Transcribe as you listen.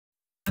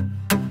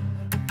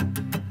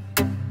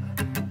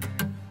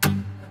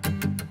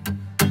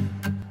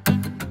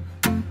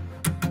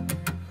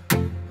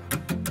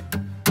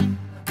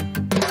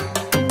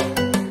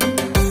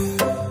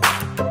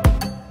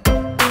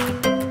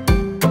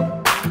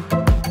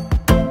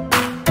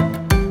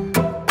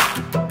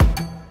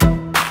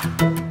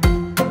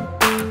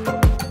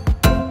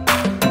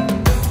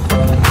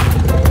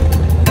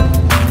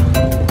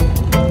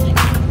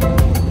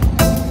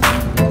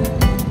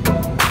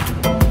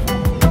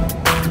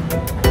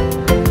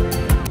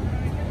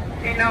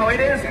Now it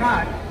is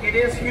hot, it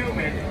is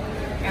humid,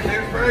 and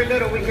there's very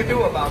little we can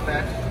do about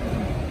that.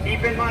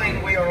 Keep in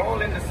mind, we are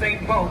all in the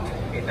same boat.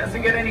 It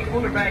doesn't get any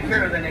cooler back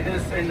here than it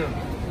is in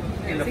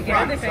the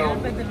front, so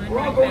we're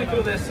all going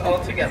through this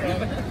all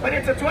together. But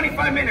it's a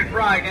 25-minute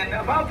ride, and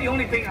about the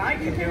only thing I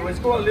can do is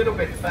go a little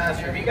bit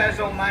faster. If you guys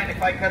don't mind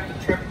if I cut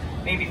the trip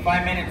maybe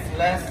 5 minutes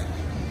less,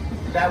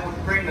 that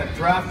would bring the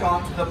draft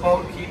onto the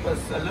boat, keep us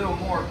a little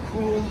more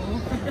cool,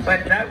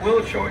 but that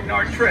will shorten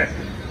our trip.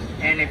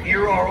 And if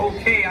you are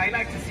okay, I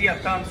like to see a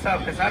thumbs up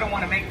because I don't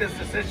want to make this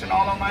decision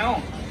all on my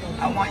own.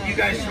 I want you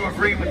guys to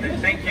agree with it.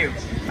 Thank you.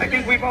 I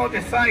think we've all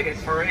decided.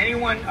 For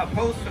anyone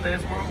opposed to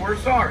this, we're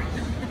sorry.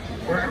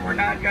 We're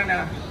not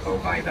gonna go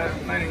by the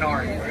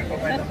minority. We're gonna go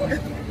by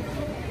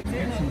the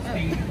get some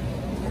speed.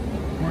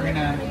 We're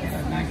gonna get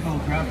a nice little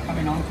draft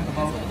coming onto the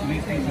boat to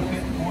make things a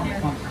bit more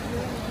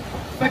comfortable.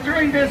 But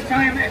during this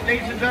time,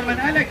 ladies and gentlemen,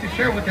 I'd like to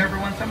share with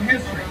everyone some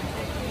history.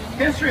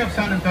 History of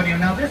San Antonio.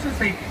 Now, this is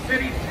a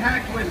city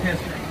packed with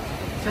history.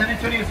 San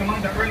Antonio is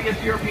among the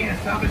earliest European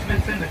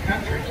establishments in the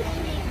country.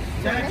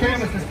 San Antonio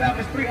was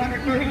established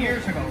 330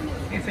 years ago.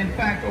 It's in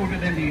fact older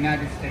than the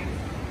United States.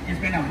 It's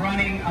been a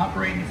running,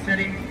 operating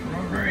city for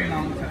a very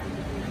long time.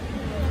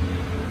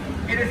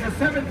 It is the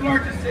 7th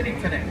largest city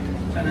today.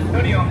 San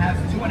Antonio has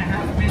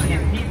 2.5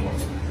 million people.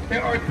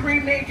 There are 3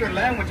 major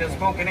languages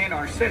spoken in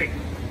our city: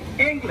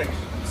 English,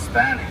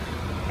 Spanish,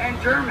 and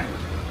German.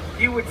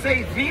 You would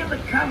say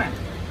willkommen,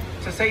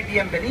 to say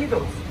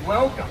bienvenidos,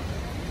 welcome.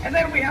 And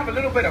then we have a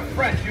little bit of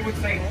French. You would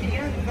say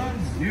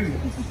bienvenue.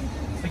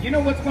 So you know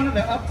what's one of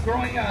the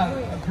upgrowing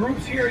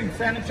groups here in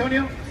San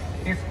Antonio?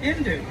 It's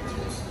Hindu.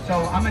 So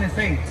I'm going to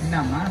say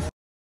namaste.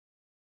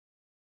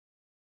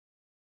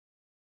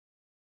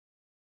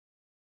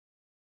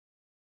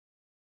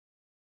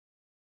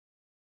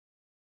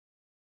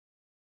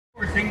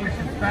 Of course, English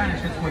and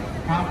Spanish is what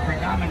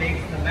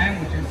predominates the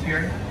languages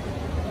here.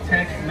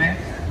 Tex-Mex.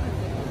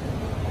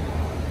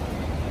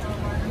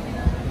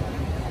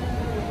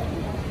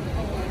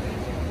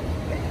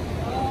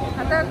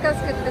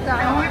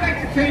 Now, I'd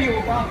like to tell you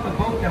about the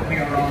boat that we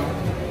are on.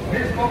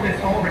 This boat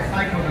is all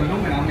recycled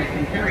aluminum. It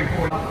can carry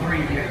for about 3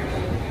 years.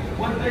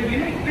 What's the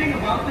unique thing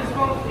about this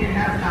boat? It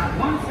has not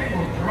one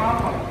single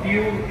drop of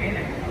fuel in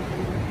it.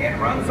 It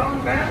runs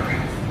on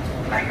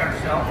batteries, like our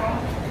cell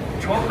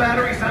phone. 12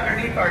 batteries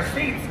underneath our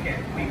seats.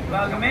 We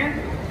plug them in,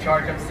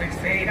 charge them 6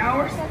 to 8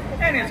 hours,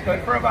 and it's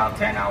good for about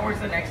 10 hours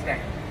the next day.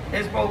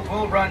 This boat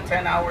will run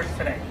 10 hours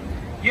today.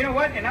 You know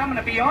what? And I'm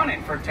going to be on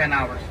it for 10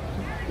 hours.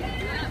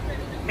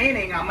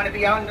 Meaning I'm going to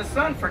be out in the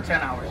sun for 10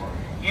 hours.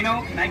 You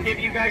know, can I give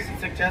you guys a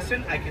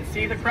suggestion? I can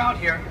see the crowd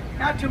here.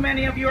 Not too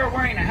many of you are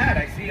wearing a hat.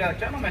 I see a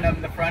gentleman up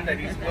in the front that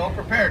he's well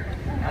prepared.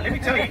 Now let me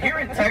tell you, here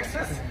in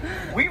Texas,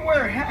 we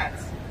wear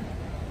hats.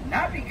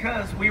 Not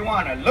because we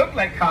want to look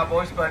like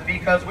cowboys, but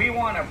because we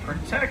want to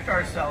protect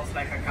ourselves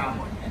like a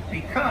cowboy.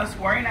 Because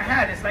wearing a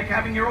hat is like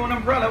having your own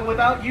umbrella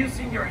without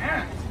using your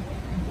hands.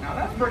 Now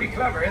that's pretty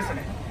clever, isn't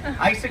it?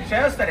 I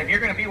suggest that if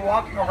you're going to be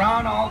walking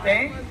around all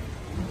day,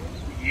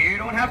 you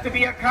don't have to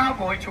be a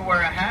cowboy to wear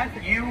a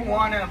hat. You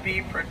want to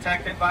be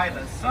protected by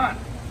the sun.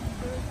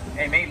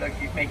 It may make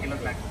you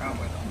look like a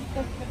cowboy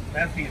though.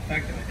 That's the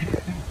effect of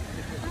it.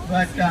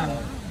 But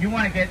you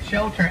want to get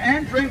shelter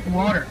and drink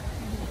water.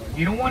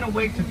 You don't want to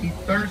wait to be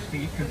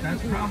thirsty, because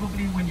that's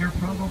probably when you're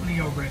probably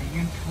already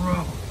in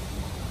trouble.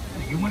 So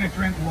you want to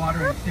drink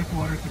water and sip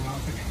water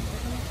throughout the day.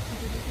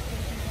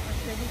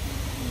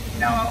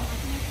 Now,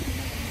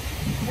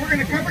 we're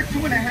going to cover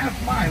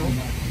 2.5 miles.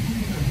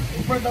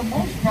 For the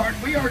most part,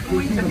 we are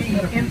going to be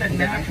in the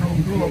natural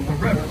flow of the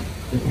river.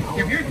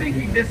 If you're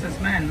thinking this is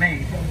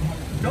man-made,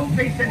 don't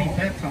place any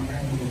bets on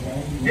that.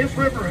 This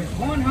river is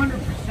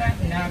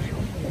 100%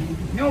 natural.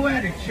 No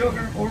added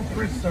sugar or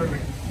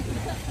preservatives.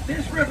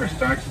 This river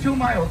starts 2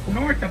 miles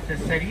north of the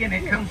city, and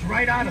it comes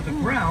right out of the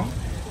ground,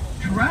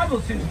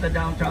 travels into the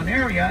downtown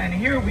area, and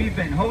here we've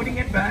been holding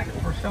it back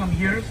for some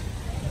years.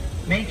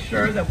 Make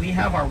sure that we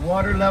have our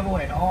water level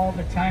at all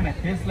the time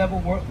at this level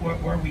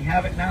where we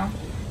have it now.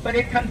 But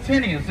it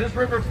continues. This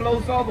river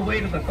flows all the way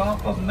to the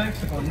Gulf of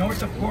Mexico,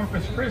 north of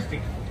Corpus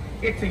Christi.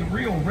 It's a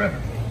real river,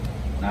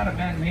 not a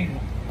man-made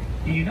one.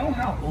 Do you know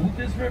how old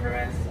this river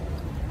is?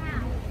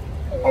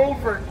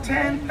 Over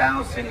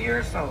 10,000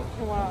 years old.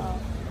 Wow.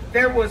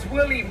 There was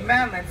woolly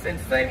mammoths and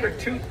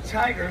saber-toothed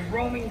tigers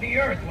roaming the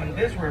earth when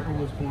this river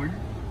was born.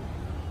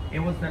 It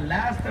was the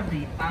last of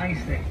the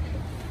Ice Age.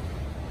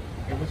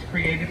 It was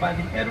created by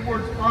the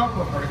Edwards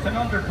Aquifer. It's an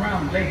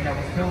underground lake that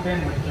was filled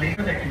in with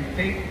glacier that can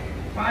date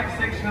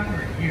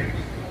 500-600 years.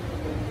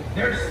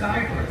 There's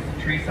cypress,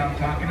 the trees I'm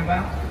talking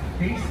about.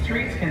 These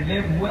trees can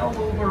live well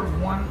over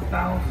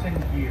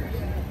 1,000 years.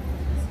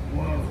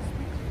 Whoa.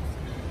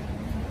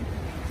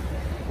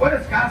 What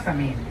does casa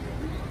mean?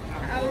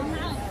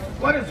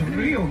 What does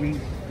Rio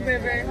mean?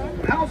 River.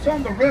 House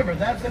on the River.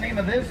 That's the name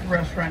of this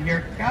restaurant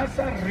here.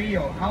 Casa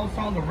Rio, House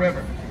on the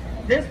River.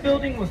 This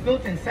building was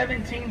built in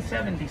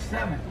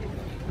 1777.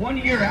 1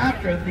 year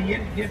after the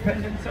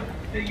independence of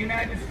the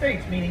United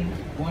States, meaning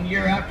 1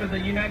 year after the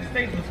United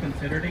States was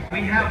considered.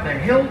 We have the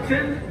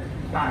Hilton,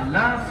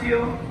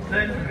 Palacio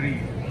del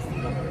Rio.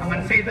 I'm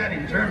going to say that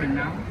in German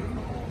now.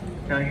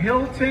 The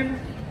Hilton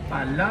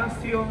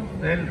Palacio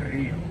del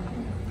Rio.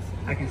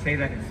 I can say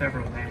that in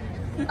several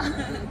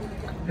languages.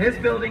 This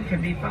building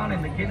can be found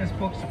in the Guinness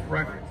Books of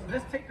Records.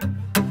 Let's take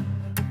a